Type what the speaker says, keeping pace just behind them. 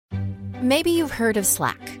Maybe you've heard of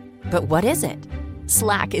Slack, but what is it?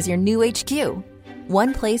 Slack is your new HQ.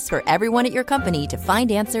 One place for everyone at your company to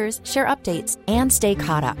find answers, share updates, and stay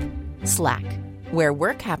caught up. Slack, where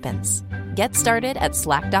work happens. Get started at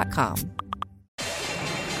slack.com.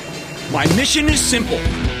 My mission is simple,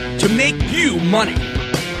 to make you money.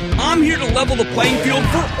 I'm here to level the playing field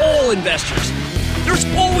for all investors. There's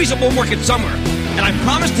always a bull market somewhere, and I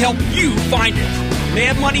promise to help you find it.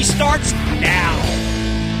 Mad Money starts now.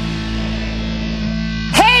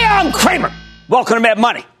 Hey, I'm Cramer. Welcome to Mad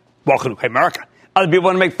Money. Welcome to America. Other people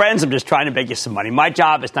want to make friends. I'm just trying to make you some money. My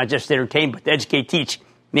job is not just to entertain, but to educate, teach,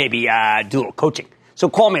 maybe do a little coaching. So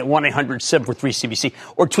call me at 1-800-743-CBC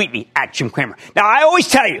or tweet me at Jim Cramer. Now, I always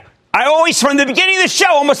tell you, from the beginning of the show,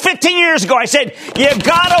 almost 15 years ago, I said, you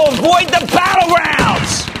got to avoid the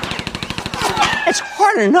battlegrounds. It's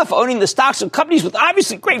hard enough owning the stocks of companies with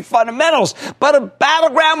obviously great fundamentals, but a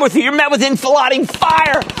battleground with you're met with infiltrating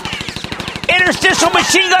fire, interstitial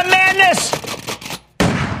machine gun madness.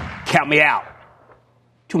 Count me out.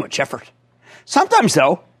 Too much effort. Sometimes,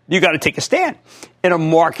 though, you got to take a stand. In a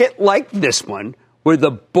market like this one, where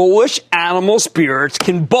the bullish animal spirits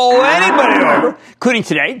can bowl anybody over, including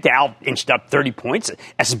today, Dow inched up 30 points,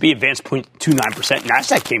 S&P advanced 0.29%,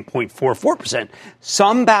 NASDAQ came 0.44%.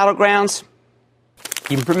 Some battlegrounds,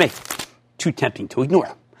 even for me, too tempting to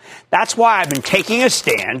ignore. That's why I've been taking a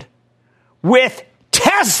stand with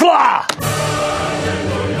Tesla.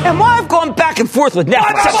 And why I've gone back and forth with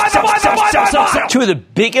Netflix, two of the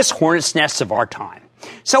biggest hornet's nests of our time.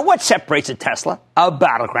 So what separates a Tesla, a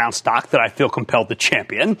battleground stock that I feel compelled to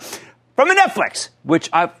champion, from a Netflix, which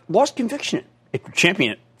I've lost conviction in? It could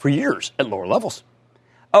champion it for years at lower levels.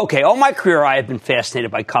 Okay, all my career I have been fascinated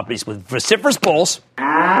by companies with vociferous bulls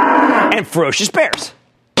and ferocious bears.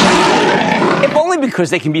 If only because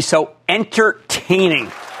they can be so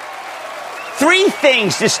entertaining. Three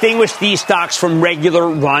things distinguish these stocks from regular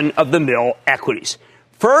run-of-the-mill equities.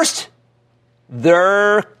 First,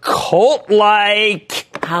 they're cult-like.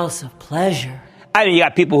 House of pleasure. I mean, you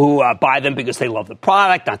got people who buy them because they love the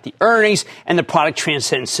product, not the earnings, and the product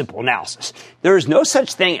transcends simple analysis. There is no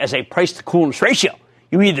such thing as a price-to-coolness ratio.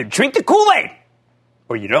 You either drink the Kool-Aid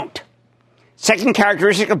or you don't. Second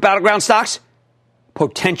characteristic of battleground stocks,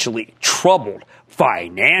 potentially troubled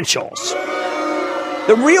financials.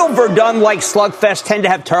 The real Verdun-like slugfests tend to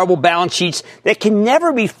have terrible balance sheets that can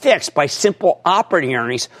never be fixed by simple operating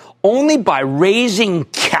earnings, only by raising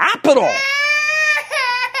capital.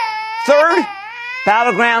 Third,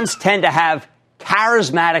 battlegrounds tend to have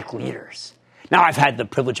charismatic leaders. Now, I've had the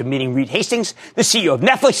privilege of meeting Reed Hastings, the CEO of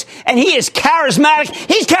Netflix, and he is charismatic.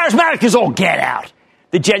 He's charismatic as all get out.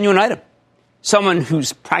 The genuine item. Someone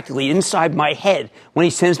who's practically inside my head when he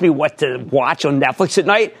sends me what to watch on Netflix at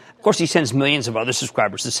night. Of course, he sends millions of other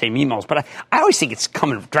subscribers the same emails, but I always think it's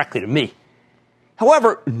coming directly to me.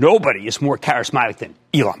 However, nobody is more charismatic than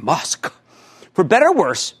Elon Musk. For better or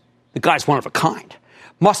worse, the guy's one of a kind.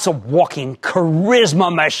 Musk's a walking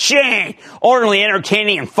charisma machine, ordinarily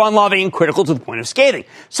entertaining and fun-loving and critical to the point of scathing.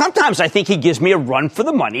 Sometimes I think he gives me a run for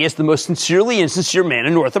the money as the most sincerely insincere man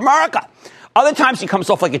in North America. Other times he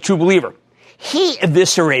comes off like a true believer. He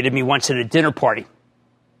eviscerated me once at a dinner party.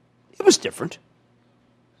 It was different.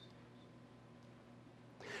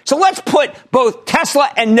 So let's put both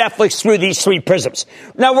Tesla and Netflix through these three prisms.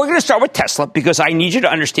 Now, we're going to start with Tesla because I need you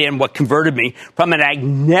to understand what converted me from an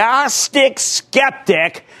agnostic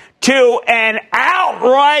skeptic to an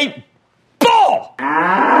outright bull.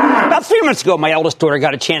 About 3 months ago, my eldest daughter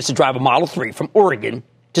got a chance to drive a Model 3 from Oregon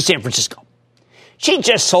to San Francisco. She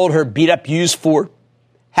just sold her beat-up used Ford,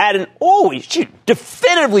 she's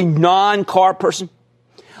definitively non-car person.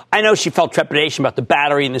 I know she felt trepidation about the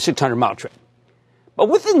battery and the 600-mile trip. But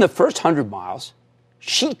within the first 100 miles,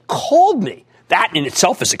 she called me. That in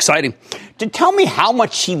itself is exciting. To tell me how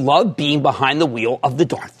much she loved being behind the wheel of the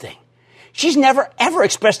darn thing. She's never, ever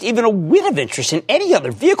expressed even a whit of interest in any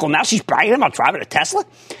other vehicle. Now she's bragging about driving a Tesla.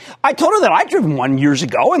 I told her that I'd driven one years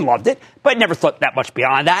ago and loved it, but never thought that much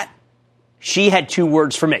beyond that. She had two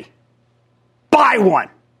words for me. Buy one.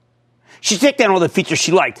 She'd take down all the features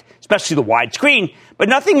she liked, especially the widescreen, but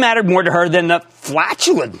nothing mattered more to her than the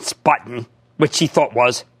flatulence button, which she thought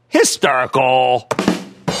was hysterical.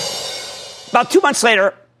 About 2 months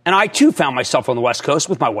later, and I too found myself on the West Coast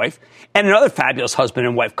with my wife and another fabulous husband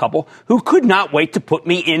and wife couple who could not wait to put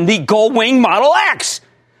me in the Gullwing Model X.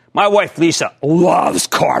 My wife, Lisa, loves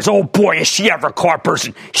cars. Oh boy, is she ever a car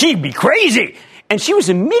person. She'd be crazy. And she was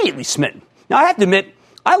immediately smitten. Now, I have to admit,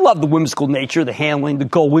 I love the whimsical nature, the handling, the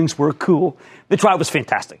Gullwings were cool. The drive was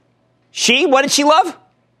fantastic. What did she love?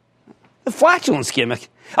 The flatulence gimmick.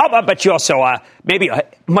 Oh, but she also, maybe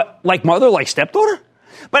like mother, like stepdaughter?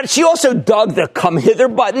 But she also dug the come hither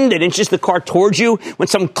button that inches the car towards you when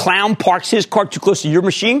some clown parks his car too close to your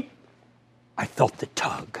machine. I felt the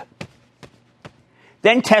tug.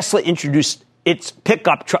 Then Tesla introduced its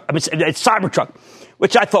pickup truck, its Cybertruck,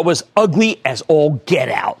 which I thought was ugly as all get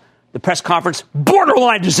out. The press conference,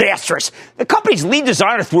 borderline disastrous. The company's lead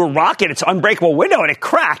designer threw a rock at its unbreakable window and it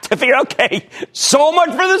cracked. I figured, okay, so much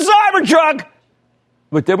for the Cybertruck.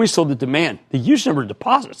 But then we saw the demand, the huge number of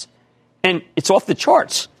deposits, and it's off the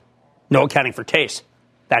charts. No accounting for taste.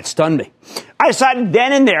 That stunned me. I decided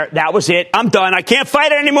then and there, that was it. I'm done. I can't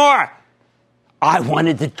fight it anymore. I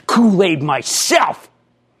wanted the Kool-Aid myself.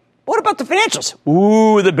 What about the financials?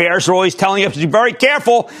 Ooh, the bears are always telling us to be very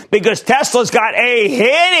careful because Tesla's got a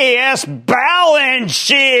hideous balance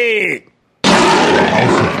sheet.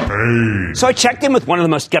 So I checked in with one of the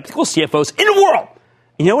most skeptical CFOs in the world.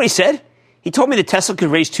 You know what he said? He told me that Tesla could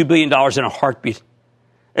raise $2 billion in a heartbeat.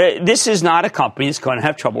 This is not a company that's going to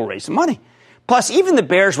have trouble raising money. Plus, even the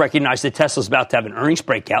bears recognize that Tesla's about to have an earnings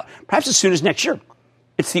breakout, perhaps as soon as next year.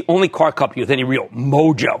 It's the only car company with any real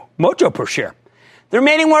mojo per share. The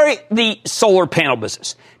remaining worry, the solar panel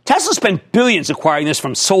business. Tesla spent billions acquiring this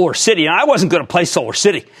from Solar City, and I wasn't going to play Solar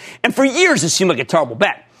City. And for years, it seemed like a terrible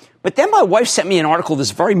bet. But then my wife sent me an article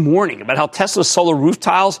this very morning about how Tesla's solar roof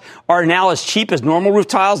tiles are now as cheap as normal roof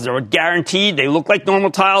tiles. They're guaranteed. They look like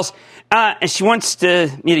normal tiles. And she wants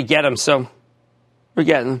me to get them, so we're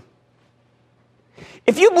getting them.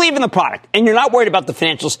 If you believe in the product and you're not worried about the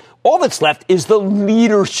financials, all that's left is the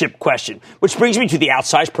leadership question, which brings me to the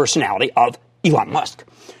outsized personality of Elon Musk.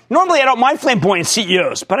 Normally, I don't mind flamboyant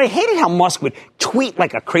CEOs, but I hated how Musk would tweet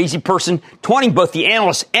like a crazy person, taunting both the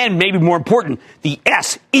analysts and, maybe more important, the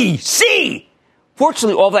SEC.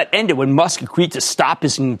 Fortunately, all that ended when Musk agreed to stop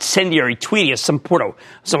his incendiary tweeting as some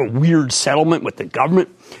weird settlement with the government.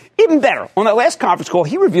 Even better, on that last conference call,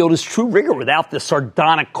 he revealed his true rigor without the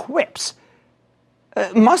sardonic quips.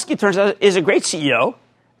 Musk, it turns out, is a great CEO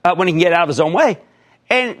when he can get out of his own way,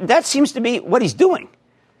 and that seems to be what he's doing.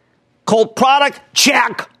 Cult product,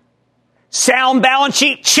 check. Sound balance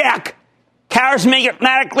sheet, check.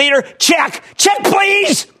 Charismatic leader, check. Check,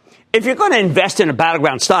 please. If you're going to invest in a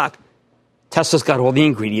battleground stock, Tesla's got all the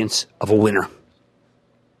ingredients of a winner.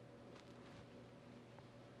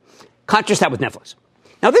 Contrast that with Netflix.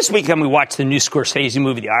 Now, this weekend we watched the new Scorsese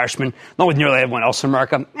movie, The Irishman, along with nearly everyone else in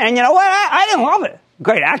America. And you know what? I didn't love it.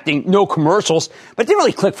 Great acting, no commercials, but it didn't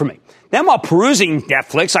really click for me. Then while perusing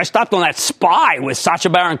Netflix, I stopped on that Spy with Sacha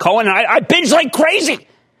Baron Cohen, and I binged like crazy.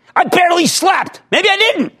 I barely slept. Maybe I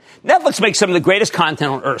didn't. Netflix makes some of the greatest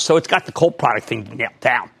content on earth, so it's got the cult product thing nailed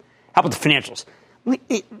down. How about the financials?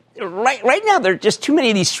 Right now, there are just too many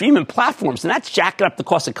of these streaming platforms, and that's jacking up the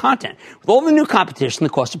cost of content. With all the new competition, the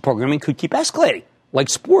cost of programming could keep escalating, like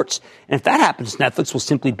sports. And if that happens, Netflix will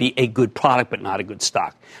simply be a good product, but not a good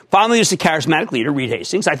stock. Finally, there's the charismatic leader, Reed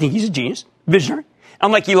Hastings. I think he's a genius, visionary.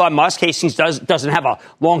 Unlike Elon Musk, Hastings doesn't have a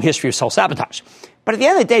long history of self-sabotage. But at the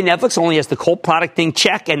end of the day, Netflix only has the cult product thing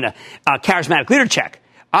check and the charismatic leader check.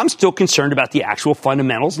 I'm still concerned about the actual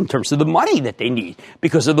fundamentals in terms of the money that they need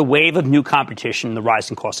because of the wave of new competition and the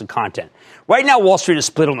rising cost of content. Right now, Wall Street is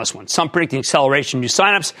split on this one. Some predict an acceleration in new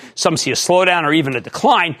signups, some see a slowdown or even a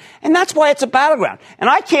decline, and that's why it's a battleground. And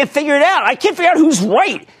I can't figure it out. I can't figure out who's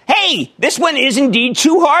right. Hey, this one is indeed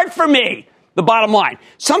too hard for me. The bottom line,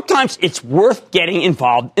 sometimes it's worth getting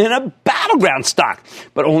involved in a battleground stock,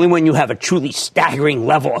 but only when you have a truly staggering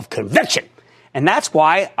level of conviction. And that's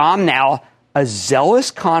why I'm now a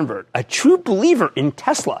zealous convert, a true believer in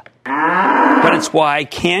Tesla. But it's why I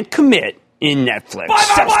can't commit in Netflix.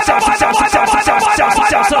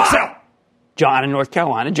 John in North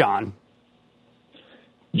Carolina. John.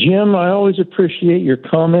 Jim, I always appreciate your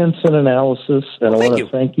comments and analysis, and I want to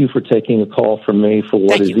thank you for taking a call from me for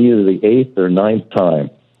what is either the 8th or 9th time.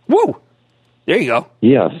 Woo! There you go.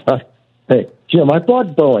 Yes. Hey, Jim, I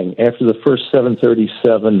bought Boeing after the first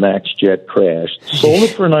 737 MAX jet crashed, sold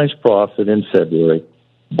it for a nice profit in February,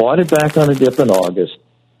 bought it back on a dip in August,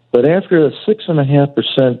 but after a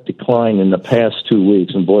 6.5% decline in the past 2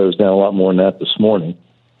 weeks, and boy, it was down a lot more than that this morning,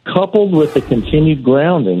 coupled with the continued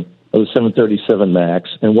grounding of the 737 MAX,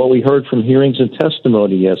 and what we heard from hearings and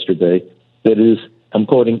testimony yesterday, that is, I'm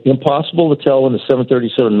quoting, impossible to tell when the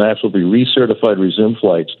 737 MAX will be recertified, resume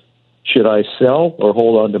flights. Should I sell or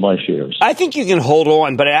hold on to my shares? I think you can hold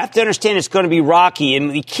on, but I have to understand it's going to be rocky, and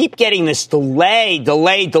we keep getting this delay,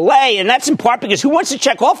 and that's in part because who wants to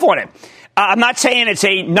check off on it? I'm not saying it's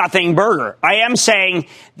a nothing burger. I am saying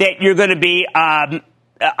that you're going to be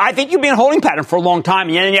I think you'll be in a holding pattern for a long time,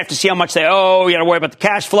 and then you have to see how much they owe. You got to worry about the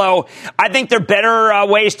cash flow. I think there are better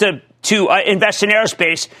ways to to invest in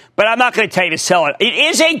aerospace, but I'm not going to tell you to sell it. It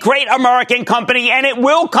is a great American company, and it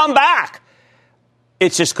will come back.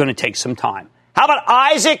 It's just going to take some time. How about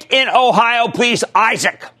Isaac in Ohio, please?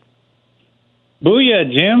 Isaac.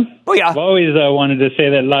 Booyah, Jim. Booyah. I've always wanted to say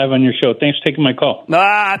that live on your show. Thanks for taking my call.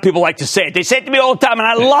 People like to say it. They say it to me all the time, and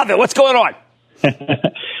I love it. What's going on?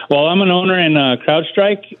 Well, I'm an owner in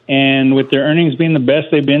CrowdStrike, and with their earnings being the best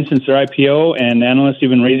they've been since their IPO, and analysts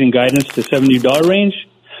even raising guidance to $70 range,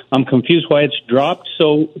 I'm confused why it's dropped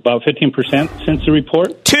about 15% since the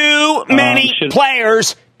report. Too many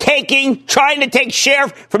players trying to take share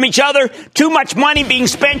from each other. Too much money being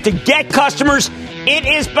spent to get customers. It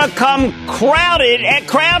has become crowded at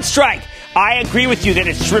CrowdStrike. I agree with you that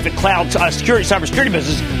it's terrific cybersecurity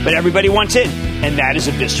business, but everybody wants in, and that is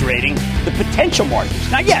eviscerating the potential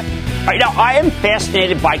margins. Not yet. Right now, I am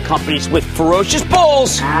fascinated by companies with ferocious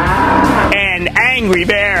bulls and angry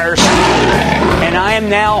bears, and I am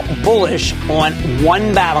now bullish on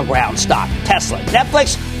one battleground stock, Tesla.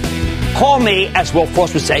 Netflix, call me, as Will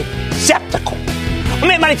Force would say, skeptical. I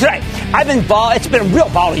made money today. It's been a real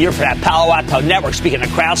volatile year for that Palo Alto Networks, speaking of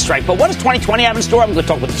CrowdStrike. But what does 2020 have in store? I'm going to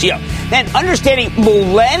talk with the CEO. Then, understanding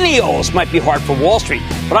millennials might be hard for Wall Street,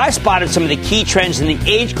 but I spotted some of the key trends in the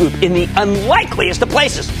age group in the unlikeliest of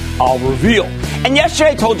places. I'll reveal. And yesterday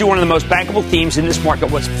I told you one of the most bankable themes in this market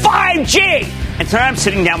was 5G. And tonight I'm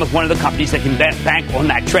sitting down with one of the companies that can bank on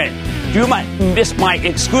that trend. You might miss my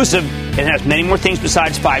exclusive. It has many more things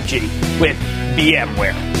besides 5G with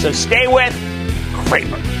VMware. So stay with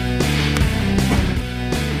Cramer.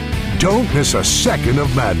 Don't miss a second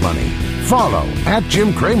of Mad Money. Follow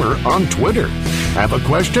 @Jim Cramer on Twitter. Have a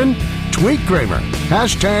question? Tweet Cramer.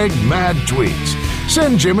 #MadTweets.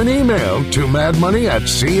 Send Jim an email to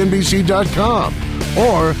madmoney@cnbc.com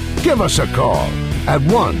or give us a call at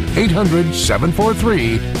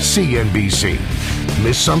 1-800-743-CNBC.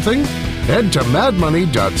 Miss something? Head to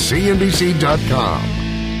madmoney.cnbc.com.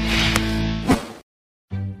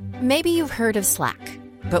 Maybe you've heard of Slack,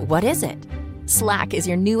 but what is it? Slack is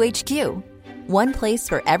your new HQ. One place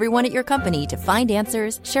for everyone at your company to find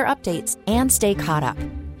answers, share updates, and stay caught up.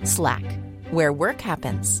 Slack, where work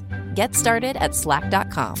happens. Get started at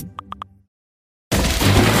slack.com.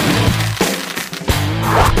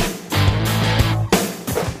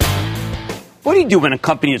 What do you do when a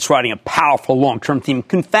company that's riding a powerful long-term theme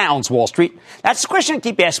confounds Wall Street? That's the question I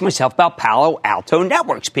keep asking myself about Palo Alto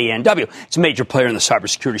Networks, PNW. It's a major player in the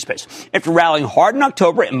cybersecurity space. After rallying hard in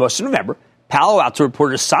October and most of November, Palo Alto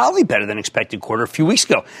reported a solidly better than expected quarter a few weeks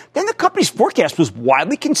ago. Then the company's forecast was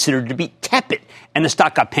widely considered to be tepid, and the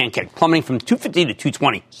stock got pancaked, plummeting from $250 to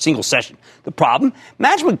 $220, single session. The problem?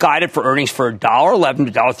 Management guided for earnings for $1.11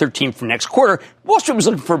 to $1.13 for next quarter. Wall Street was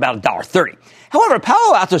looking for about $1.30. However,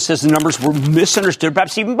 Palo Alto says the numbers were misunderstood,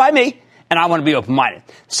 perhaps even by me, and I want to be open-minded.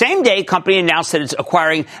 Same day, company announced that it's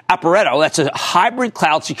acquiring Apparetto. That's a hybrid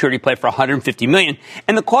cloud security play for $150 million,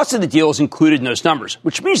 and the cost of the deal is included in those numbers,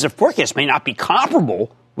 which means the forecast may not be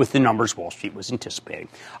comparable with the numbers Wall Street was anticipating.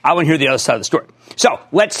 I want to hear the other side of the story. So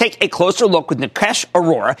let's take a closer look with Nikesh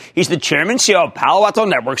Arora. He's the chairman and CEO of Palo Alto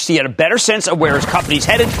Networks to get a better sense of where his company's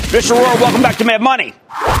headed. Mr. Arora, welcome back to Mad Money.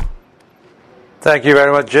 Thank you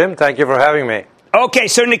very much, Jim. Thank you for having me. Okay,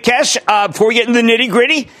 so Nikesh, before we get into the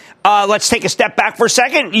nitty-gritty, let's take a step back for a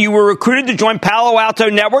second. You were recruited to join Palo Alto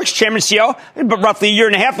Networks, chairman and CEO, but roughly a year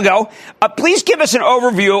and a half ago. Please give us an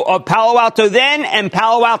overview of Palo Alto then and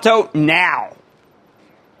Palo Alto now.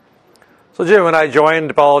 So, Jim, when I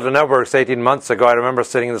joined Palo Alto Networks 18 months ago, I remember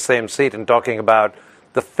sitting in the same seat and talking about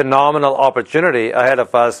the phenomenal opportunity ahead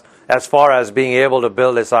of us as far as being able to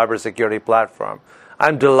build a cybersecurity platform.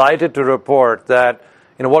 I'm delighted to report that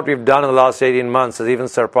what we've done in the last 18 months has even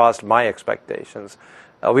surpassed my expectations.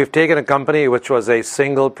 We've taken a company which was a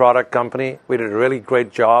single product company. We did a really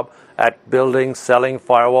great job at building, selling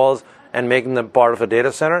firewalls, and making them part of a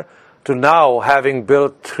data center, to now having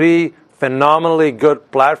built 3 phenomenally good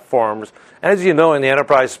platforms. And as you know, in the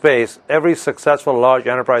enterprise space, every successful large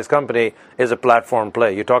enterprise company is a platform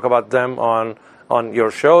play. You talk about them on your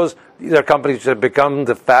shows. These are companies that have become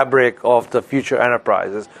the fabric of the future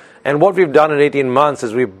enterprises. And what we've done in 18 months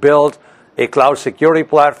is we've built a cloud security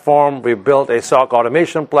platform, we've built a SOC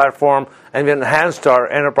automation platform, and we enhanced our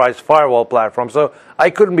enterprise firewall platform. So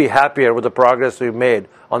I couldn't be happier with the progress we've made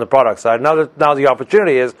on the product side. Now the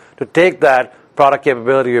opportunity is to take that product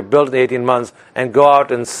capability we've built in 18 months and go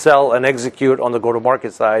out and sell and execute on the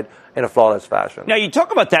go-to-market side in a flawless fashion. Now, you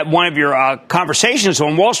talk about that one of your conversations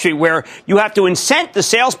on Wall Street where you have to incent the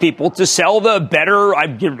salespeople to sell the better,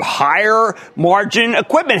 higher margin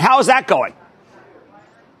equipment. How is that going?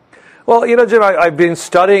 Well, Jim, I've been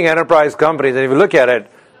studying enterprise companies, and if you look at it,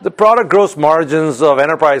 The product gross margins of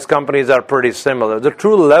enterprise companies are pretty similar. The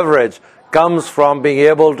true leverage comes from being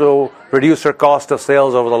able to reduce your cost of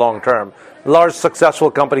sales over the long term. Large successful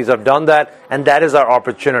companies have done that, and that is our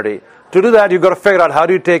opportunity. To do that, you've got to figure out how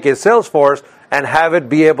do you take a sales force and have it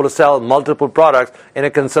be able to sell multiple products in a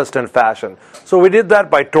consistent fashion. So we did that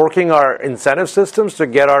by torquing our incentive systems to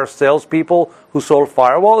get our salespeople who sold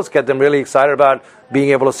firewalls, get them really excited about being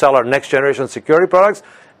able to sell our next generation security products.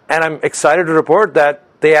 And I'm excited to report that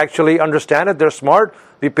they actually understand it. They're smart.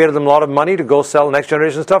 We paid them a lot of money to go sell next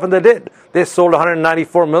generation stuff, and they did. They sold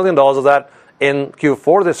 $194 million of that in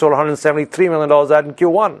Q4. They sold $173 million of that in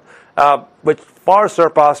Q1, which far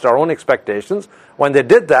surpassed our own expectations. When they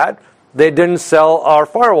did that, they didn't sell our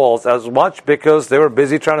firewalls as much because they were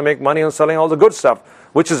busy trying to make money on selling all the good stuff,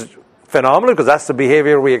 which is phenomenal because that's the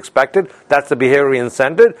behavior we expected. That's the behavior we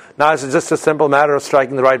incented. Now it's just a simple matter of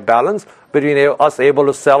striking the right balance between us able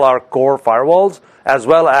to sell our core firewalls as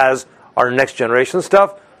well as our next generation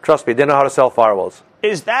stuff. Trust me, they know how to sell firewalls.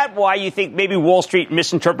 Is that why you think maybe Wall Street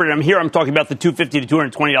misinterpreted? I'm talking about the $250 to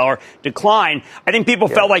 $220 decline. I think people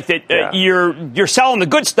felt like that you're selling the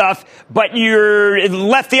good stuff, but you're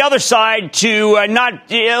left the other side to not,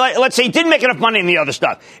 let's say, didn't make enough money in the other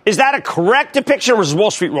stuff. Is that a correct depiction, or was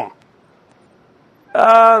Wall Street wrong?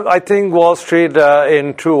 I think Wall Street,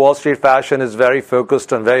 in true Wall Street fashion, is very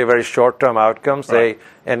focused on very, very short-term outcomes. Right.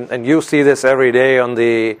 And you see this every day on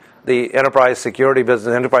the enterprise security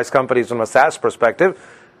business, enterprise companies from a SaaS perspective.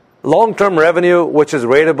 Long-term revenue, which is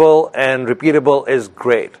ratable and repeatable, is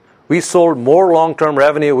great. We sold more long-term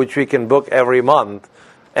revenue, which we can book every month,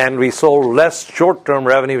 and we sold less short-term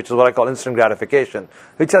revenue, which is what I call instant gratification,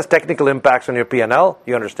 which has technical impacts on your P&L.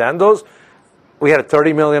 You understand those? We had a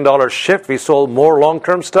 $30 million shift. We sold more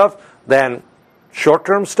long-term stuff than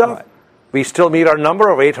short-term stuff. Right. We still meet our number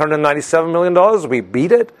of $897 million. We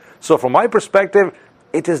beat it. So from my perspective,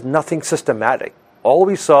 it is nothing systematic. All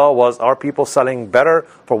we saw was our people selling better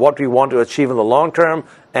for what we want to achieve in the long term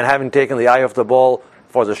and having taken the eye off the ball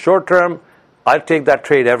for the short term. I take that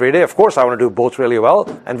trade every day. Of course, I want to do both really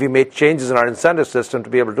well, and we made changes in our incentive system to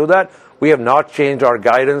be able to do that. We have not changed our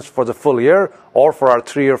guidance for the full year or for our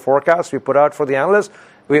 3-year forecast we put out for the analysts.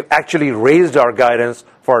 We've actually raised our guidance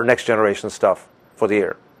for our next generation stuff for the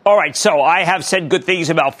year. All right, so I have said good things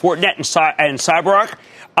about Fortinet and CyberArk.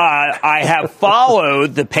 I have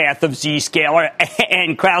followed the path of Zscaler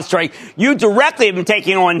and CrowdStrike. You directly have been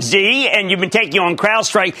taking on Z, and you've been taking on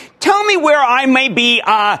CrowdStrike. Tell me where I may be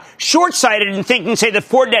short-sighted in thinking, say, that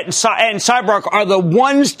Fortinet and CyberArk are the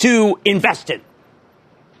ones to invest in.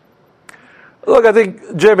 Look, I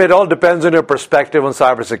think, Jim, it all depends on your perspective on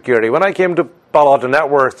cybersecurity. When I came to Palo Alto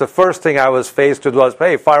Networks, the first thing I was faced with was,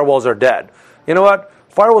 hey, firewalls are dead. You know what?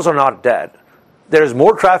 Firewalls are not dead. There's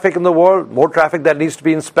more traffic in the world, more traffic that needs to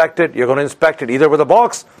be inspected. You're going to inspect it either with a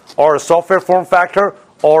box or a software form factor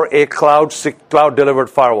or a cloud-delivered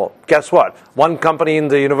firewall. Guess what? One company in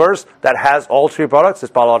the universe that has all three products is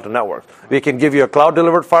Palo Alto Networks. We can give you a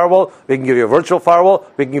cloud-delivered firewall. We can give you a virtual firewall.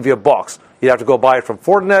 We can give you a box. You have to go buy it from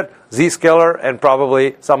Fortinet, Zscaler, and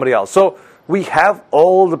probably somebody else. So we have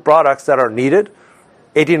all the products that are needed.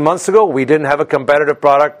 18 months ago, we didn't have a competitive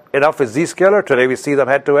product enough with Zscaler. Today, we see them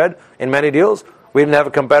head-to-head in many deals. We didn't have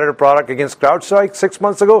a competitive product against CrowdStrike 6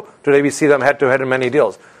 months ago. Today, we see them head-to-head in many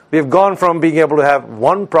deals. We've gone from being able to have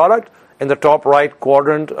one product in the top right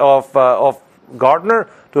quadrant of Gartner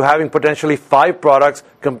to having potentially 5 products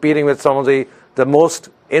competing with some of the most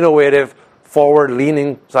innovative,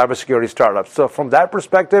 forward-leaning cybersecurity startups. So from that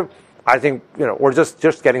perspective, I think we're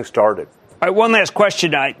just getting started. All right, one last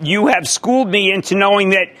question. You have schooled me into knowing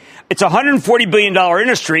that it's a $140 billion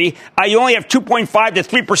industry. You only have 2.5 to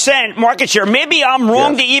 3% market share. Maybe I'm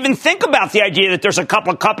wrong to even think about the idea that there's a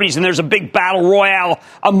couple of companies and there's a big battle royale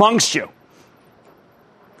amongst you.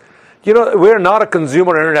 We're not a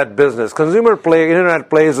consumer internet business. Internet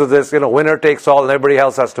plays with this, winner takes all and everybody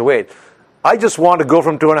else has to wait. I just want to go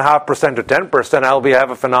from 2.5% to 10%. I'll have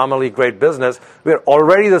a phenomenally great business. We're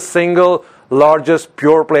already the single largest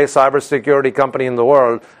pure-play cybersecurity company in the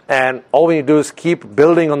world, and all we need to do is keep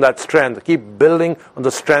building on that strength, keep building on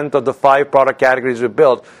the strength of the 5 product categories we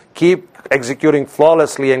built, keep executing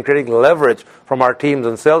flawlessly and creating leverage from our teams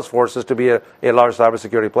and sales forces to be a large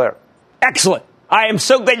cybersecurity player. Excellent. I am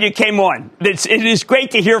so glad you came on. It is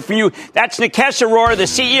great to hear from you. That's Nikesh Arora, the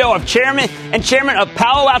CEO of Chairman of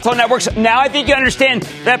Palo Alto Networks. Now I think you understand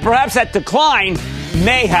that perhaps that decline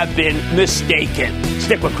may have been mistaken.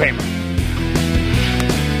 Stick with Cramer.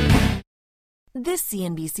 This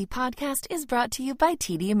CNBC podcast is brought to you by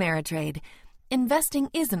TD Ameritrade. Investing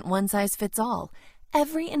isn't one size fits all.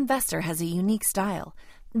 Every investor has a unique style.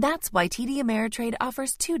 That's why TD Ameritrade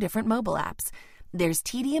offers 2 different mobile apps. There's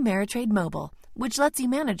TD Ameritrade Mobile, which lets you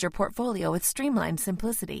manage your portfolio with streamlined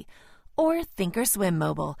simplicity. Or Thinkorswim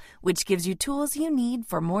Mobile, which gives you tools you need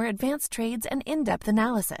for more advanced trades and in-depth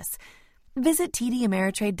analysis. Visit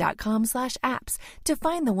tdameritrade.com/apps to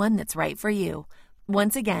find the one that's right for you.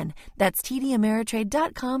 Once again, that's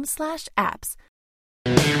tdameritrade.com/apps.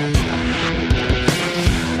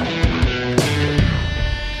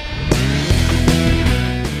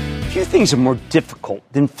 Few things are more difficult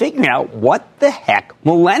than figuring out what the heck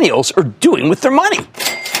millennials are doing with their money.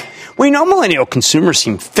 We know millennial consumers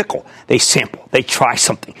seem fickle. They sample, they try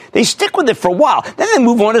something, they stick with it for a while, then they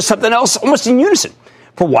move on to something else almost in unison.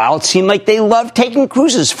 For a while, it seemed like they loved taking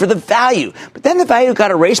cruises for the value, but then the value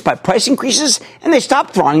got erased by price increases, and they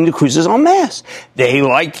stopped thronging to cruises en masse. They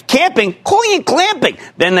liked camping, calling it glamping.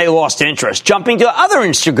 Then they lost interest, jumping to other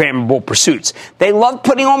Instagrammable pursuits. They loved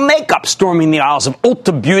putting on makeup, storming the aisles of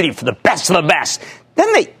Ulta Beauty for the best of the best.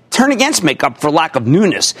 Then they turn against makeup for lack of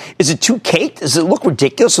newness. Is it too cake? Does it look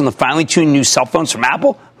ridiculous when the finely tuned new cell phones from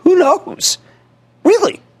Apple? Who knows?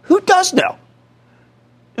 Really, who does know?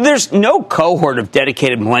 There's no cohort of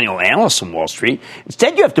dedicated millennial analysts on Wall Street.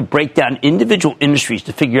 Instead, you have to break down individual industries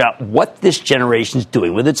to figure out what this generation is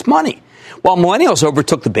doing with its money. While millennials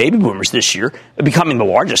overtook the baby boomers this year, becoming the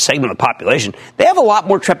largest segment of the population, they have a lot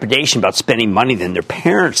more trepidation about spending money than their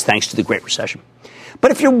parents thanks to the Great Recession.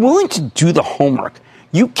 But if you're willing to do the homework,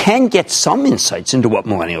 you can get some insights into what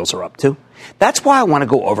millennials are up to. That's why I want to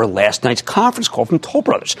go over last night's conference call from Toll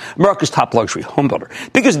Brothers, America's top luxury home builder,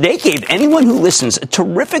 because they gave anyone who listens a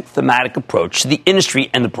terrific thematic approach to the industry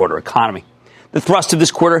and the broader economy. The thrust of this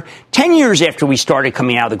quarter, 10 years after we started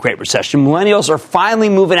coming out of the Great Recession, millennials are finally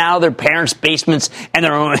moving out of their parents' basements and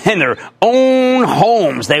their own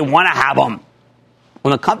homes. They want to have them.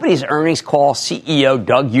 When the company's earnings call, CEO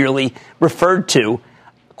Doug Yearley referred to,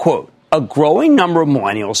 quote, a growing number of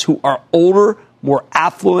millennials who are older, more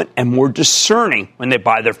affluent, and more discerning when they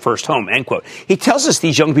buy their first home, end quote. He tells us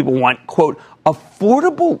these young people want, quote,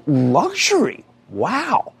 affordable luxury.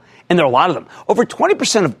 Wow. And there are a lot of them. Over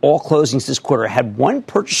 20% of all closings this quarter had one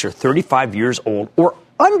purchaser 35 years old or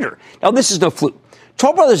under. Now, this is no fluke.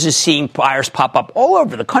 Toll Brothers is seeing buyers pop up all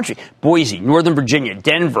over the country. Boise, Northern Virginia,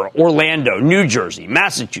 Denver, Orlando, New Jersey,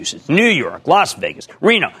 Massachusetts, New York, Las Vegas,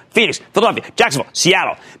 Reno, Phoenix, Philadelphia, Jacksonville,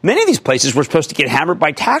 Seattle. Many of these places were supposed to get hammered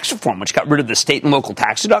by tax reform, which got rid of the state and local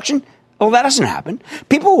tax deduction. Well, that doesn't happen.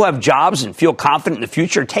 People who have jobs and feel confident in the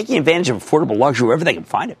future are taking advantage of affordable luxury wherever they can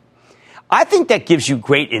find it. I think that gives you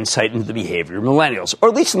great insight into the behavior of millennials, or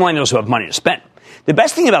at least millennials who have money to spend. The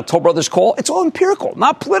best thing about Toll Brothers call, it's all empirical,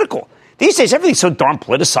 not political. These days, everything's so darn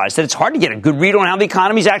politicized that it's hard to get a good read on how the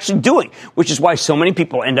economy is actually doing, which is why so many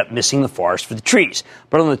people end up missing the forest for the trees.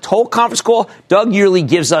 But on the Toll conference call, Doug Yearley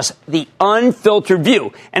gives us the unfiltered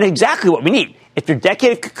view and exactly what we need. After a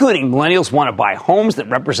decade of cocooning, millennials want to buy homes that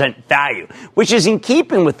represent value, which is in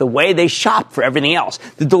keeping with the way they shop for everything else.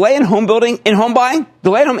 The delay in home buying,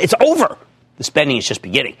 it's over. The spending is just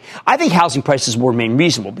beginning. I think housing prices will remain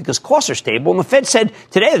reasonable because costs are stable, and the Fed said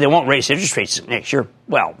today they won't raise interest rates next year.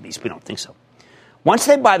 Well, at least we don't think so. Once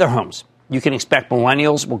they buy their homes, you can expect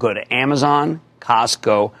millennials will go to Amazon,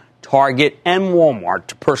 Costco, Target, and Walmart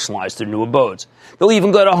to personalize their new abodes. They'll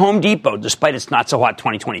even go to Home Depot, despite its not-so-hot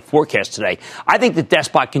 2020 forecast today. I think that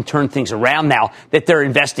Despot can turn things around now that they're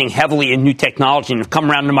investing heavily in new technology and have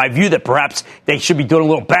come around to my view that perhaps they should be doing a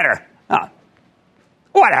little better.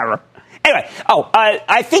 Whatever. Anyway,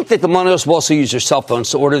 I think that the millennials will also use their cell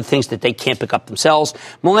phones to order the things that they can't pick up themselves.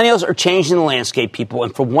 Millennials are changing the landscape, people,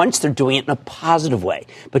 and for once they're doing it in a positive way.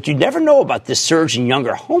 But you never know about this surge in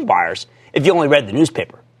younger home buyers if you only read the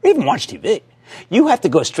newspaper or even watch TV. You have to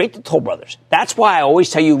go straight to Toll Brothers. That's why I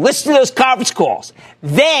always tell you, listen to those conference calls.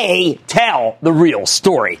 They tell the real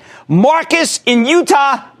story. Marcus in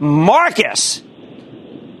Utah. Marcus.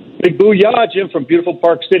 Big booyah, Jim, from beautiful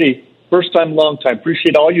Park City. First time, long time.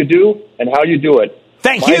 Appreciate all you do and how you do it.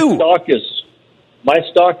 Thank you. My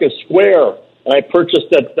stock is Square, and I purchased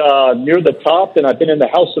it near the top, and I've been in the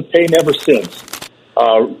house of pain ever since.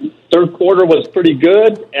 Third quarter was pretty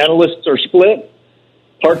good. Analysts are split.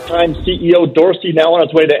 Part-time CEO Dorsey now on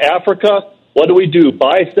his way to Africa. What do we do?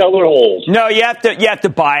 Buy, sell, or hold? No, you have to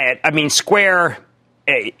buy it. I mean, Square.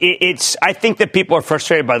 I think that people are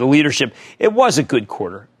frustrated by the leadership. It was a good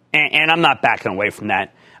quarter, and I'm not backing away from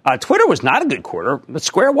that. Twitter was not a good quarter, but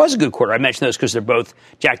Square was a good quarter. I mentioned those because they're both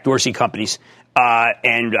Jack Dorsey companies. I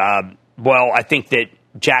think that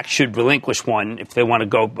Jack should relinquish one if they want to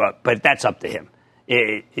go, but that's up to him.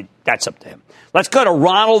 That's up to him. Let's go to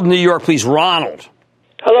Ronald in New York, please. Ronald.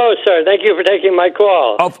 Hello, sir. Thank you for taking my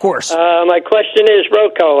call. Of course. My question is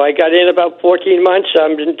Roku. I got in about 14 months.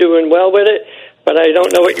 I've been doing well with it. but I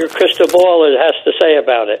don't know what your crystal ball has to say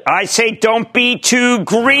about it. I say don't be too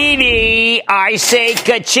greedy. I say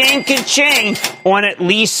ka-ching, ka-ching on at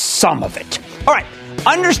least some of it. All right.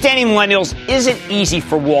 Understanding millennials isn't easy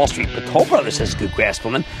for Wall Street, but Toll Brothers has a good grasp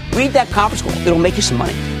on them. Read that conference call. It'll make you some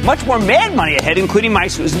money. Much more mad money ahead, including my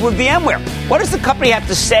exclusive with VMware. What does the company have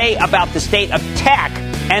to say about the state of tech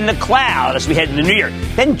and the cloud as we head into the new year?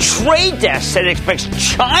 Then Trade Desk said it expects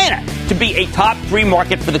China to be a top 3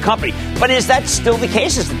 market for the company. But is that still the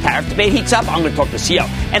case as the tariff debate heats up? I'm going to talk to the CEO.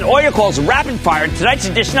 And all your calls rapid fire in tonight's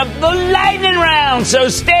edition of the Lightning Round. So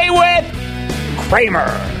stay with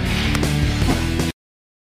Cramer.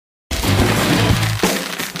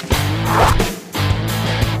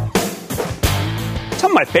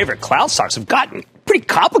 Some of my favorite cloud stocks have gotten pretty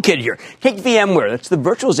complicated here. Take VMware. That's the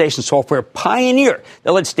virtualization software pioneer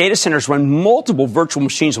that lets data centers run multiple virtual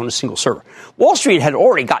machines on a single server. Wall Street had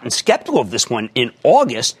already gotten skeptical of this one in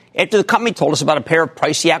August after the company told us about a pair of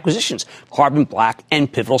pricey acquisitions, Carbon Black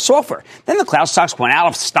and Pivotal Software. Then the cloud stocks went out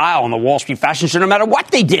of style on the Wall Street fashion show no matter what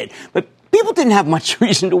they did. But people didn't have much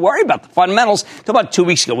reason to worry about the fundamentals until about 2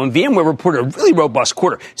 weeks ago when VMware reported a really robust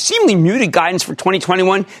quarter, seemingly muted guidance for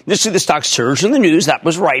 2021. Initially, the stock surged in the news. That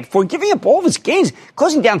was right for giving up all of its gains,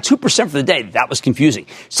 closing down 2% for the day. That was confusing.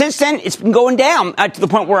 Since then, it's been going down to the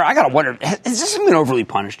point where I got to wonder, has this been overly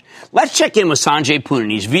punished? Let's check in with Sanjay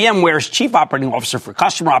Poonen. He's VMware's Chief Operating Officer for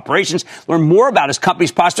Customer Operations. Learn more about his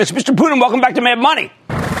company's prospects. Mr. Poonen, welcome back to Mad Money.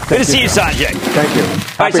 Good to see you, Sanjay. Thank you.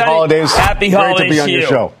 Happy holidays. Happy holidays. Great to be on your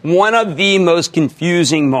show. One of the most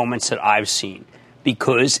confusing moments that I've seen,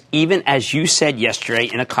 because even as you said yesterday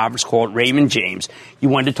in a conference call at Raymond James, you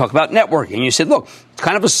wanted to talk about networking. You said, look, it's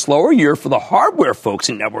kind of a slower year for the hardware folks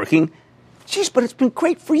in networking. Geez, but it's been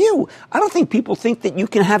great for you. I don't think people think that you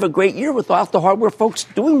can have a great year without the hardware folks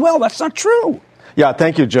doing well. That's not true. Yeah,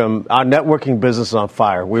 thank you, Jim. Our networking business is on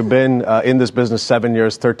fire. We've been in this business 7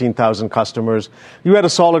 years, 13,000 customers. You had a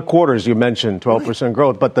solid quarter, as you mentioned, 12%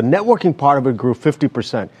 growth, but the networking part of it grew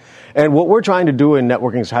 50%. And what we're trying to do in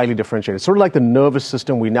networking is highly differentiated. Sort of like the nervous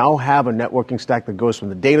system, we now have a networking stack that goes from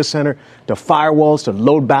the data center to firewalls to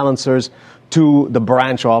load balancers to the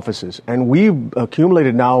branch offices. And we've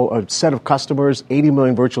accumulated now a set of customers, 80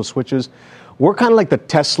 million virtual switches. We're kind of like the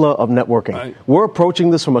Tesla of networking. Right. We're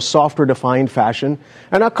approaching this from a software-defined fashion.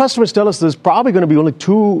 And our customers tell us there's probably going to be only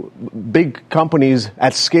 2 big companies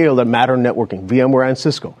at scale that matter in networking, VMware and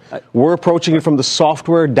Cisco. We're approaching it from the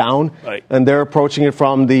software down, and they're approaching it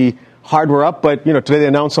from the hardware up, but today they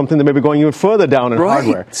announced something that may be going even further down in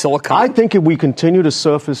hardware. Silicon. I think if we continue to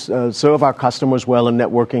serve our customers well in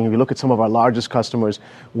networking, if you look at some of our largest customers,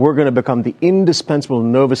 we're going to become the indispensable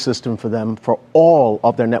nervous system for them for all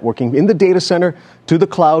of their networking, in the data center, to the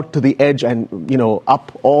cloud, to the edge, and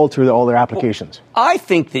up all through all their applications. Well, I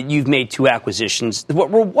think that you've made 2 acquisitions that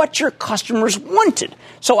were what your customers wanted.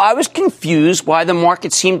 So I was confused why the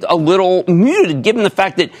market seemed a little muted, given the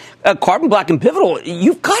fact that Carbon Black and Pivotal,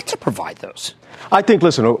 you've got to provide those. I think,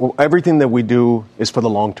 listen, everything that we do is for the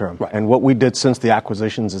long term. Right. And what we did since the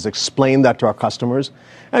acquisitions is explain that to our customers.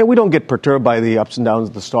 And we don't get perturbed by the ups and downs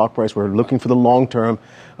of the stock price. We're looking for the long term.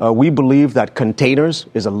 We believe that containers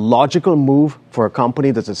is a logical move for a company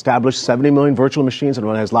that's established 70 million virtual machines. And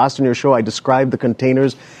when I was last on your show, I described the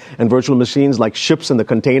containers and virtual machines like ships in the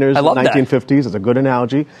containers in the 1950s. It's a good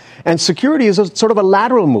analogy. And security is sort of a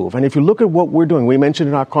lateral move. And if you look at what we're doing, we mentioned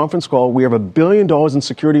in our conference call, we have $1 billion in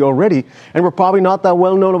security already, and we're probably not that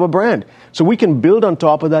well known of a brand. So we can build on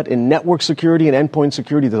top of that in network security and endpoint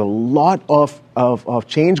security. There's a lot of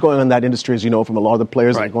change going on in that industry, as you know, from a lot of the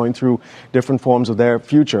players that are going through different forms of their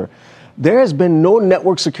future. There has been no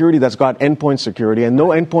network security that's got endpoint security and no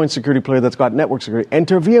endpoint security player that's got network security.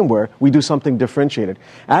 Enter VMware. We do something differentiated.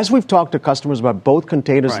 As we've talked to customers about both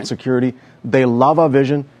containers and security, they love our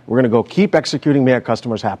vision. We're going to go keep executing, make our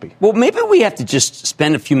customers happy. Well, maybe we have to just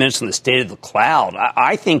spend a few minutes on the state of the cloud.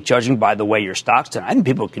 I think, judging by the way your stock's done, I think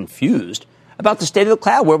people are confused about the state of the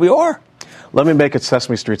cloud, where we are. Let me make it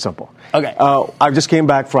Sesame Street simple. Okay. I just came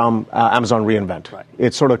back from Amazon reInvent. Right.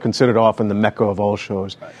 It's sort of considered often the mecca of all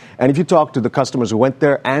shows. Right. And if you talk to the customers who went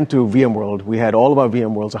there and to VMworld, we had all of our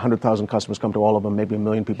VMworlds, 100,000 customers come to all of them, maybe 1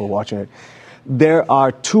 million people watching it. There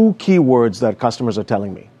are 2 key words that customers are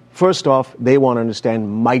telling me. First off, they want to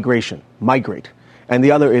understand migration, migrate. And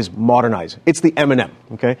the other is modernize. It's the M&M,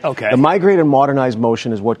 okay? The migrate and modernize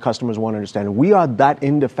motion is what customers want to understand. We are that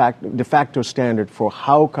de facto standard for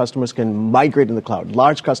how customers can migrate in the cloud.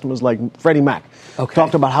 Large customers like Freddie Mac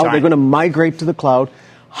talked about how they're going to migrate to the cloud,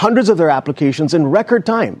 hundreds of their applications in record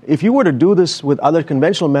time. If you were to do this with other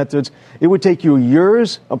conventional methods, it would take you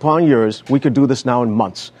years upon years. We could do this now in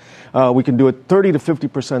months. we can do it 30 to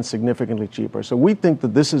 50% significantly cheaper. So we think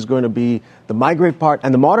that this is going to be the migrate part,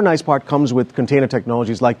 and the modernize part comes with container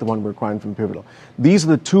technologies like the one we're acquiring from Pivotal. These are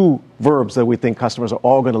the two verbs that we think customers are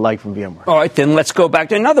all going to like from VMware. All right, then let's go back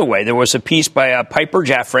to another way. There was a piece by Piper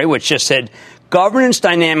Jaffray which just said, governance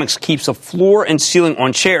dynamics keeps a floor and ceiling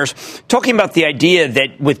on shares, talking about the idea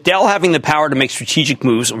that with Dell having the power to make strategic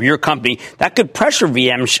moves, or your company, that could pressure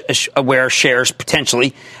VMware shares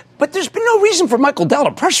potentially. But there's been no reason for Michael Dell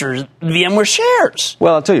to pressure VMware shares.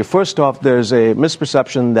 Well, I'll tell you, first off, there's a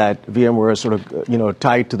misperception that VMware is sort of,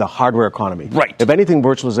 tied to the hardware economy. Right. If anything,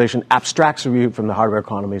 virtualization abstracts you from the hardware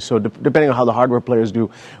economy. So depending on how the hardware players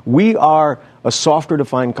do, we are a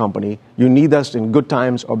software-defined company. You need us in good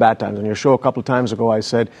times or bad times. On your show a couple of times ago, I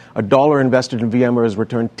said $1 invested in VMware has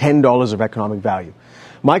returned $10 of economic value.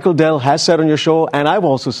 Michael Dell has said on your show, and I've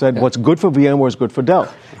also said, what's good for VMware is good for Dell.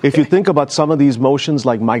 Okay. If you think about some of these motions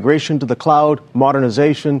like migration to the cloud,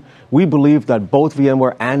 modernization, we believe that both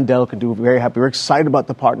VMware and Dell can do very happy. We're excited about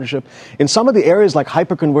the partnership. In some of the areas like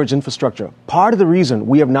hyperconverged infrastructure, part of the reason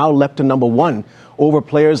we have now leapt to number one over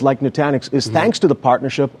players like Nutanix is thanks to the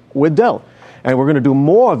partnership with Dell. And we're going to do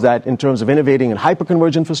more of that in terms of innovating in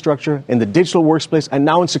hyperconverged infrastructure, in the digital workspace, and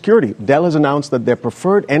now in security. Dell has announced that their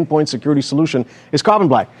preferred endpoint security solution is Carbon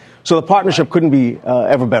Black. So the partnership couldn't be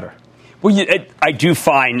ever better. Well, I do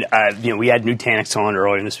find, we had Nutanix on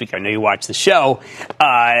earlier this week. I know you watched the show.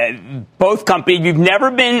 Both companies, you've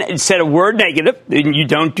never said a word negative. You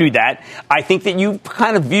don't do that. I think that you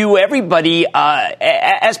kind of view everybody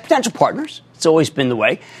as potential partners. It's always been the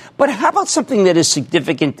way. But how about something that is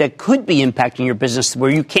significant that could be impacting your business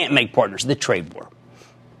where you can't make partners, the trade war?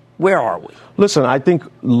 Where are we? Listen, I think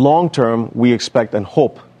long term we expect and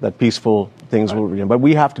hope that peaceful things will begin. But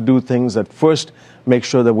we have to do things that first make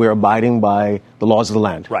sure that we're abiding by the laws of the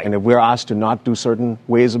land. Right. And if we're asked to not do certain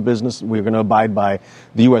ways of business, we're going to abide by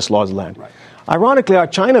the U.S. laws of the land. Right. Ironically, our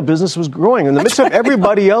China business was growing. In the midst of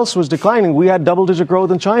everybody else was declining, we had double-digit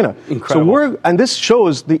growth in China. Incredible. And this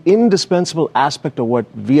shows the indispensable aspect of what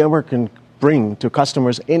VMware can bring to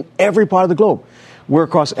customers in every part of the globe. We're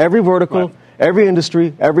across every vertical, every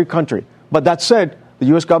industry, every country. But that said, the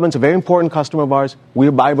U.S. government's a very important customer of ours. We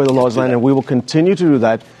abide by the laws of the land, and we will continue to do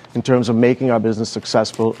that in terms of making our business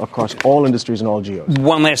successful across all industries and all geos.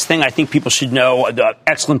 One last thing I think people should know, the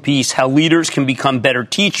excellent piece, how leaders can become better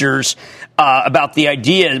teachers, about the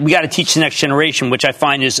idea we got to teach the next generation, which I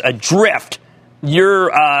find is a drift.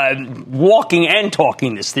 You're walking and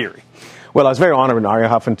talking this theory. Well, I was very honored when Arya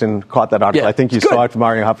Huffington caught that article. Yeah, I think you saw it from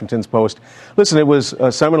Arya Huffington's post. Listen, it was a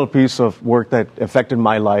seminal piece of work that affected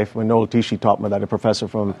my life when Noel Tichy taught me that, a professor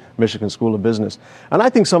from Michigan School of Business. And I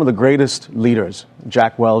think some of the greatest leaders,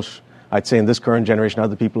 Jack Welch, I'd say in this current generation,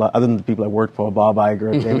 other than the people I worked for, Bob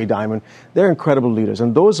Iger, Jamie Dimon, they're incredible leaders.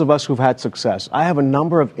 And those of us who've had success, I have a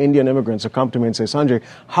number of Indian immigrants who come to me and say, Sanjay,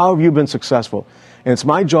 how have you been successful? And it's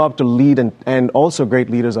my job to lead, and also great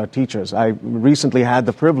leaders are teachers. I recently had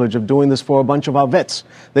the privilege of doing this for a bunch of our vets.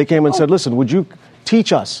 They came and said, listen, would you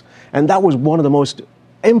teach us? And that was one of the most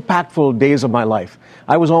impactful days of my life.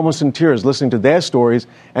 I was almost in tears listening to their stories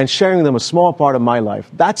and sharing them a small part of my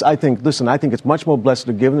life. I think it's much more blessed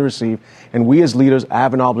to give and receive, and we as leaders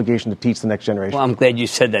have an obligation to teach the next generation. Well, I'm glad you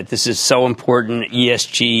said that. This is so important,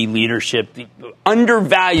 ESG, leadership,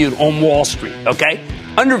 undervalued on Wall Street, okay?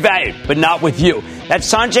 Undervalued, but not with you.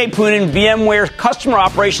 That's Sanjay Poonen, VMware Customer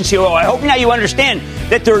Operations COO. I hope now you understand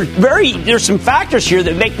that there's some factors here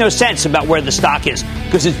that make no sense about where the stock is,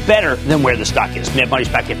 because it's better than where the stock is. Mad Money's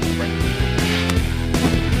back in for the break.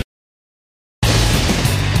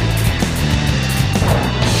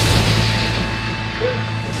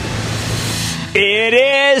 It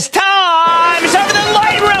is time. It's over the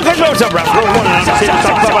lightning round.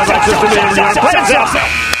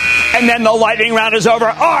 And then the lightning round is over.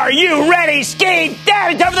 Are you ready, Ski?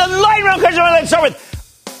 Dad, it's over the lightning round. Let's start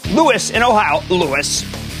with Lewis in Ohio. Lewis.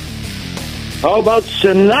 How about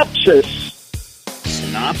Synopsys?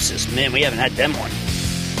 Synopsys. Man, we haven't had them one.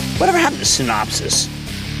 Whatever happened to Synopsys?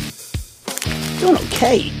 Doing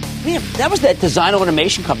okay. Man, that was that design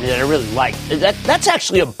automation company that I really liked. That's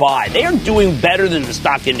actually a buy. They are doing better than the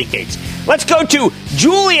stock indicates. Let's go to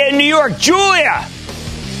Julia in New York. Julia.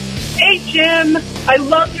 Hey, Jim. I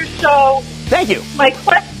love your show. Thank you.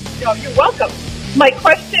 You're welcome. My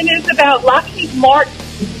question is about Lockheed Martin.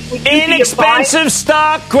 Inexpensive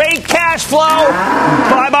stock, great cash flow.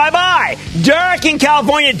 Bye. Derek in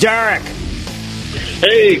California. Derek.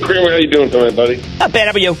 Hey, Cramer, how you doing tonight, buddy? Not bad.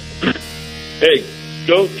 How about you? Hey,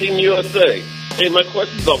 go Team USA. Hey, my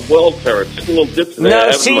question's on welfare. It's a little dip today.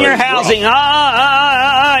 No, senior housing. No,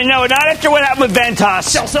 not after what happened with Ventas.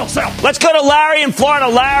 Sell. Let's go to Larry in Florida.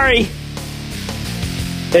 Larry.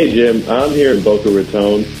 Hey, Jim. I'm here in Boca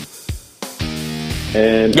Raton.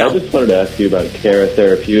 And I just wanted to ask you about Cara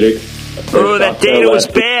Therapeutics. Oh, that data was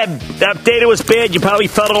bad. That data was bad. You probably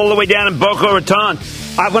felt it all the way down in Boca Raton.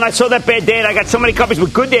 When I saw that bad data, I got so many companies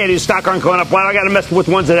with good data whose stock aren't going up. Why do I got to mess with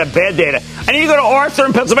ones that have bad data? I need to go to Arthur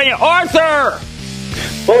in Pennsylvania. Arthur!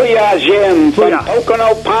 Booyah, Jim, from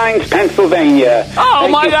Pocono Pines, Pennsylvania. Oh,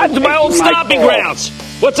 my God, my old stomping grounds.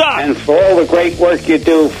 What's up? And for all the great work you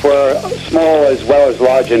do for small as well as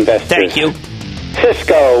large investors. Thank you.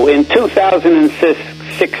 Cisco, in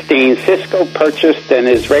 2016, Cisco purchased an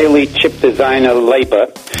Israeli chip designer, Labor,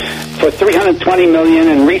 for $320 million,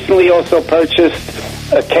 and recently also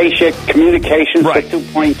purchased Acacia Communications for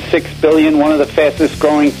 $2.6 billion, one of the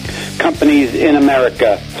fastest-growing companies in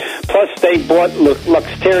America. Plus, they bought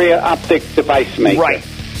Luxteria Optic Device Maker. Right.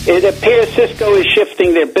 It appears Cisco is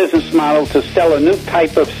shifting their business model to sell a new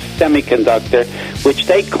type of semiconductor, which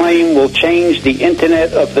they claim will change the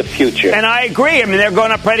Internet of the future. And I agree. I mean, they're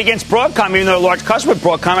going up right against Broadcom, even though they're a large customer of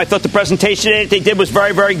Broadcom. I thought the presentation that they did was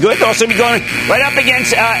very, very good. They'll also be going right up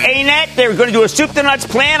against ANET. They're going to do a soup-to-nuts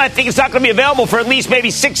plan. I think it's not going to be available for at least maybe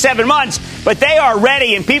 6-7 months, but they are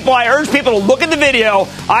ready. And I urge people to look at the video.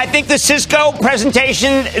 I think the Cisco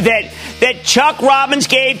presentation that Chuck Robbins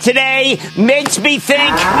gave today makes me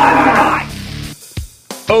think,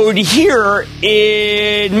 here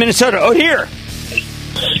in Minnesota. Here.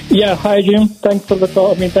 Yeah, hi, Jim. Thanks for the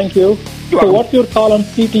call. Thank you. So what's your call on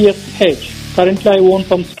CTSH? Currently, I own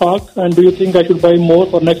some stock, and do you think I should buy more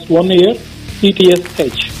for next 1 year?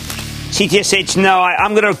 CTSH. CTSH, no.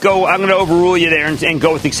 I'm going to overrule you there and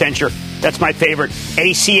go with Accenture. That's my favorite.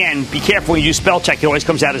 ACN. Be careful when you do spell check. It always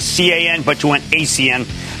comes out as CAN, but you want ACN.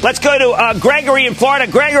 Let's go to Gregory in Florida.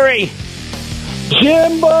 Gregory.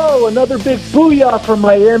 Jimbo, another big booyah from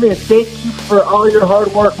Miami, and thank you for all your hard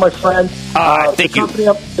work, my friend. Thank you.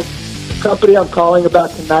 The company I'm calling about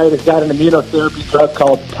tonight has got an immunotherapy drug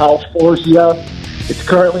called Palforzia. It's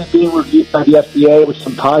currently being reviewed by the FDA with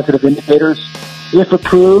some positive indicators. If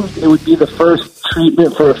approved, it would be the first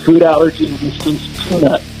treatment for a food allergy, in this case,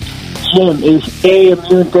 peanut. Jim, is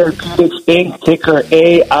Immune Therapeutics Inc., ticker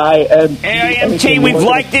AIMT. AIMT, we've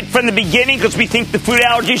liked it from the beginning because we think the food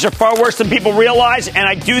allergies are far worse than people realize, and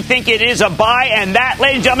I do think it is a buy, and that,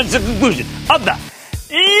 ladies and gentlemen, is the conclusion of the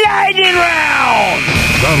Lightning Round.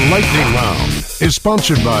 The Lightning Round is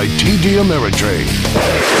sponsored by TD Ameritrade.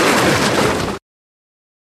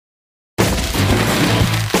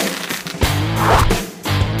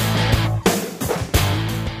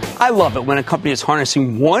 I love it when a company is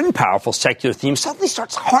harnessing one powerful secular theme suddenly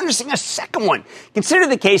starts harnessing a second one. Consider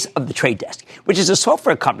the case of The Trade Desk, which is a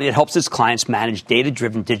software company that helps its clients manage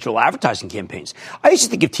data-driven digital advertising campaigns. I used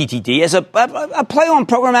to think of TTD as a play on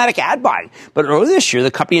programmatic ad buying, but earlier this year,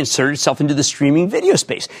 the company inserted itself into the streaming video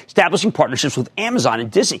space, establishing partnerships with Amazon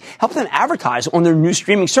and Disney, helping them advertise on their new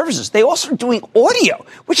streaming services. They also are doing audio,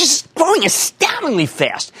 which is growing astoundingly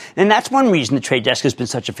fast. And that's one reason The Trade Desk has been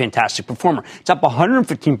such a fantastic performer. It's up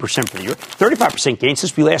 115% for the year, 35% gain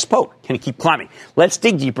since we last spoke. Can it keep climbing? Let's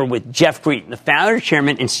dig deeper with Jeff Green, the founder,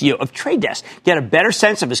 chairman, and CEO of Trade Desk. Get a better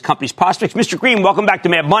sense of his company's prospects. Mr. Green, welcome back to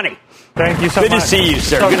Mad Money. Thank you so much. Good to see you,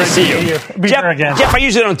 sir. So good to see you. Jeff, I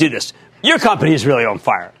usually don't do this. Your company is really on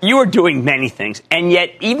fire. You are doing many things, and yet,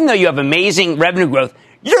 even though you have amazing revenue growth,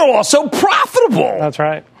 you're also profitable. That's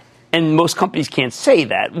right. And most companies can't say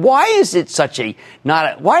that. Why is it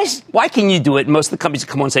why can you do it? Most of the companies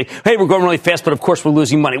come on and say, hey, we're growing really fast, but of course we're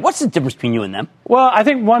losing money. What's the difference between you and them? Well, I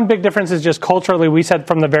think one big difference is just culturally. We said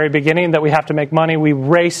from the very beginning that we have to make money. We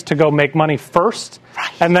raced to go make money first. Right.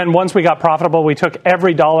 And then once we got profitable, we took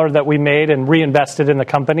every dollar that we made and reinvested in the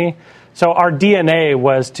company. So our DNA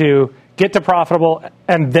was to get to profitable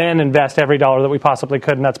and then invest every dollar that we possibly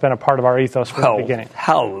could. And that's been a part of our ethos from the beginning.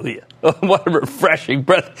 Hallelujah. What a refreshing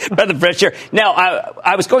breath of fresh air. Now,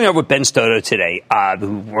 I was going over with Ben Stoto today,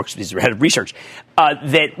 who works as head of research,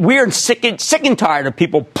 that we're sick and tired of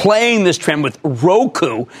people playing this trend with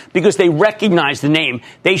Roku because they recognize the name.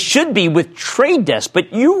 They should be with Trade Desk,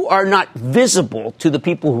 but you are not visible to the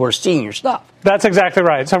people who are seeing your stuff. That's exactly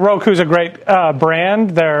right. So Roku's a great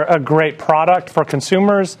brand. They're a great product for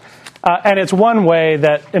consumers. And it's one way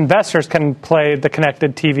that investors can play the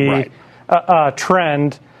connected TV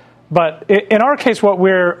trend. But in our case, what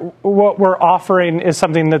we're offering is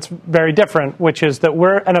something that's very different, which is that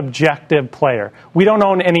we're an objective player. We don't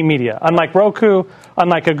own any media. Unlike Roku,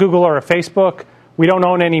 unlike a Google or a Facebook, we don't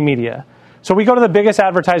own any media. So we go to the biggest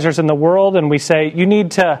advertisers in the world and we say, you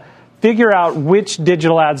need to figure out which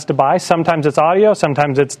digital ads to buy. Sometimes it's audio,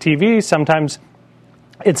 sometimes it's TV, sometimes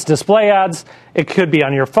it's display ads. It could be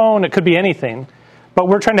on your phone. It could be anything. but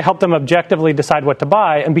we're trying to help them objectively decide what to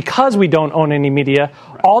buy. And because we don't own any media,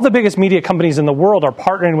 all the biggest media companies in the world are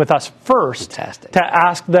partnering with us first to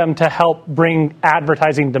ask them to help bring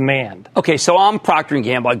advertising demand. Okay, so I'm Procter &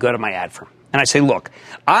 Gamble. I go to my ad firm. And I say, look,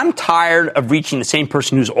 I'm tired of reaching the same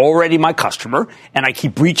person who's already my customer, and I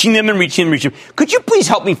keep reaching them and reaching them and reaching them. Could you please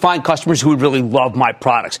help me find customers who would really love my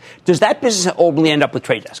products? Does that business ultimately end up with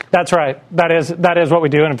Trade Desk? That's right. That is what we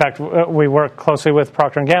do. And in fact, we work closely with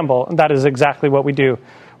Procter & Gamble. That is exactly what we do.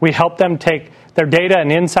 We help them take their data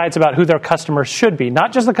and insights about who their customers should be,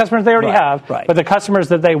 not just the customers they already have, but the customers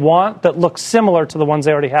that they want that look similar to the ones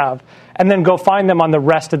they already have, and then go find them on the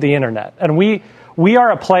rest of the internet. And we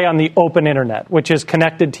are a play on the open internet, which is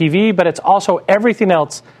connected TV, but it's also everything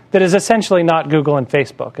else that is essentially not Google and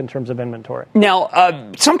Facebook in terms of inventory.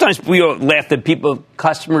 Now, sometimes we laugh that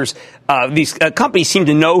customers, these companies seem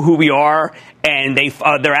to know who we are, and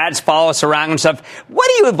their ads follow us around and stuff. What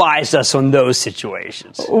do you advise us on those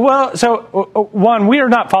situations? Well, so one, we are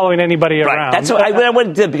not following anybody around. That's what I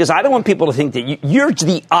wanted to, because I don't want people to think that you're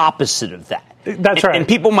the opposite of that. That's right. And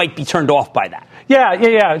people might be turned off by that.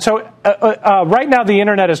 Yeah. So right now the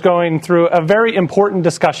internet is going through a very important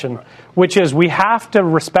discussion, which is we have to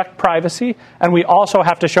respect privacy and we also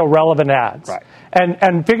have to show relevant ads. Right.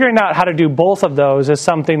 And figuring out how to do both of those is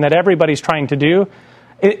something that everybody's trying to do.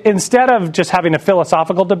 Instead of just having a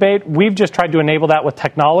philosophical debate, we've just tried to enable that with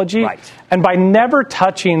technology. Right. And by never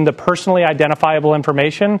touching the personally identifiable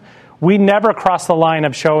information, we never cross the line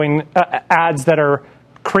of showing ads that are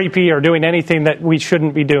creepy or doing anything that we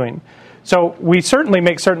shouldn't be doing. So we certainly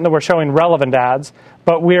make certain that we're showing relevant ads,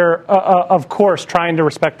 but we're, of course, trying to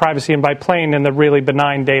respect privacy and by playing in the really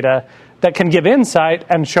benign data that can give insight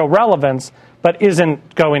and show relevance, but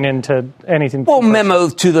isn't going into anything. Well, memo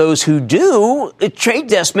to those who do, Trade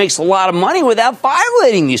Desk makes a lot of money without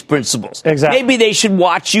violating these principles. Exactly. Maybe they should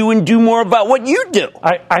watch you and do more about what you do.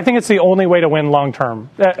 I think it's the only way to win long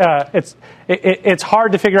term. It's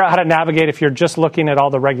hard to figure out how to navigate if you're just looking at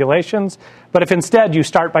all the regulations. But if instead you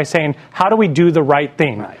start by saying, how do we do the right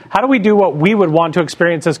thing? Right. How do we do what we would want to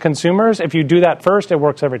experience as consumers? If you do that first, it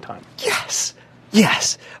works every time. Yes.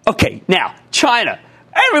 Okay, now, China.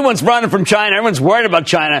 Everyone's running from China. Everyone's worried about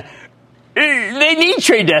China. They need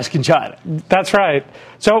Trade Desk in China. That's right.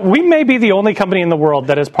 So we may be the only company in the world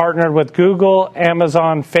that has partnered with Google,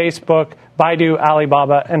 Amazon, Facebook, Baidu,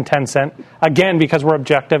 Alibaba, and Tencent. Again, because we're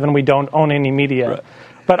objective and we don't own any media. Right.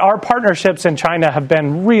 But our partnerships in China have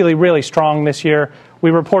been really, really strong this year. We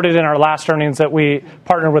reported in our last earnings that we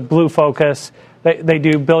partnered with Blue Focus. They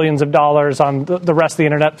do billions of dollars on the rest of the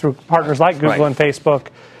internet through partners like Google and Facebook.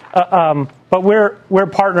 But we're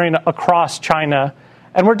partnering across China,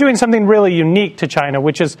 and we're doing something really unique to China,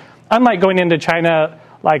 which is unlike going into China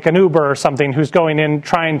like an Uber or something who's going in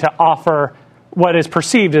trying to offer what is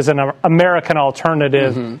perceived as an American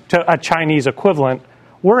alternative to a Chinese equivalent.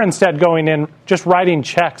 We're instead going in just writing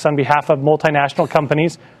checks on behalf of multinational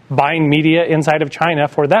companies, buying media inside of China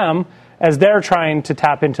for them as they're trying to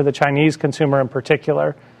tap into the Chinese consumer in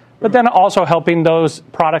particular, but then also helping those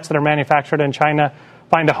products that are manufactured in China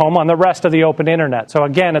find a home on the rest of the open internet. So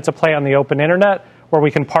again, it's a play on the open internet where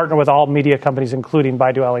we can partner with all media companies, including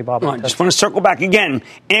Baidu, Alibaba. I just want to circle back again.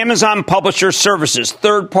 Amazon Publisher Services,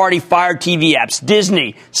 third-party Fire TV apps,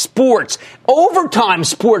 Disney, sports, overtime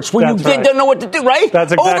sports when you don't know what to do, right?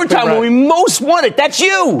 That's exactly overtime right. when we most want it. That's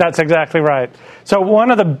you. That's exactly right. So one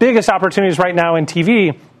of the biggest opportunities right now in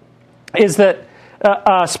TV is that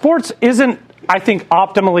sports isn't, I think,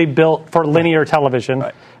 optimally built for linear television.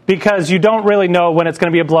 Right. Because you don't really know when it's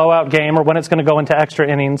going to be a blowout game or when it's going to go into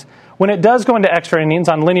extra innings. When it does go into extra innings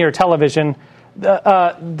on linear television,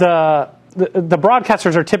 the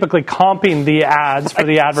broadcasters are typically comping the ads for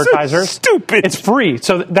the advertisers. So stupid. It's free.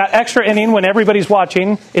 So that extra inning when everybody's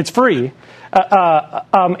watching, it's free.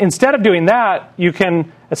 Instead of doing that, you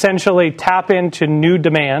can essentially tap into new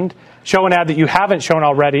demand, show an ad that you haven't shown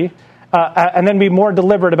already, and then be more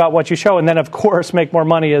deliberate about what you show, and then, of course, make more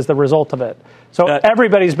money as the result of it. So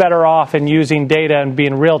everybody's better off in using data and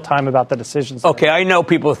being real-time about the decisions. Okay, I know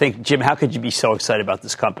people think, Jim, how could you be so excited about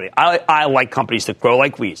this company? I like companies that grow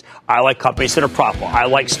like weeds. I like companies that are profitable. I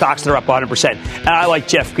like stocks that are up 100%. And I like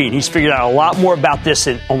Jeff Green. He's figured out a lot more about this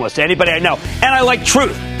than almost anybody I know. And I like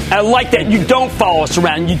truth. I like that you don't follow us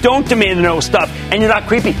around. You don't demand to know stuff. And you're not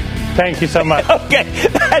creepy. Thank you so much. Okay,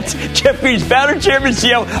 that's Jeff Green's founder, chairman,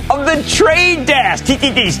 CEO of the Trade Desk.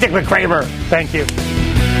 TTD, stick with Cramer. Thank you.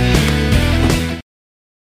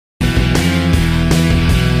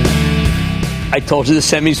 I told you the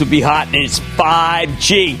semis would be hot, and it's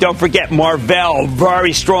 5G. Don't forget Marvell,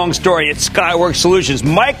 very strong story at Skyworks Solutions.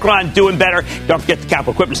 Micron doing better. Don't forget the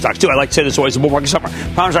capital equipment stocks, too. I like to say this always, the bull market summer.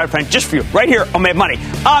 Promise right, friend, just for you, right here on Mad Money.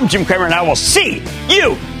 I'm Jim Cramer, and I will see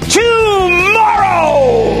you tomorrow.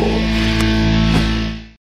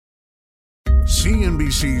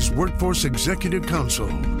 CNBC's Workforce Executive Council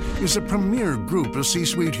is a premier group of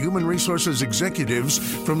C-suite human resources executives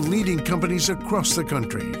from leading companies across the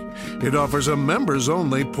country. It offers a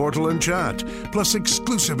members-only portal and chat, plus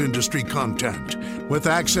exclusive industry content, with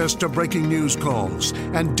access to breaking news calls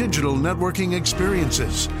and digital networking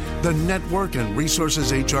experiences. The network and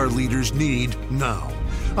resources HR leaders need now.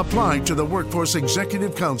 Apply to the Workforce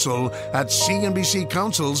Executive Council at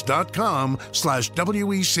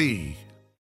cnbccouncils.com/WEC.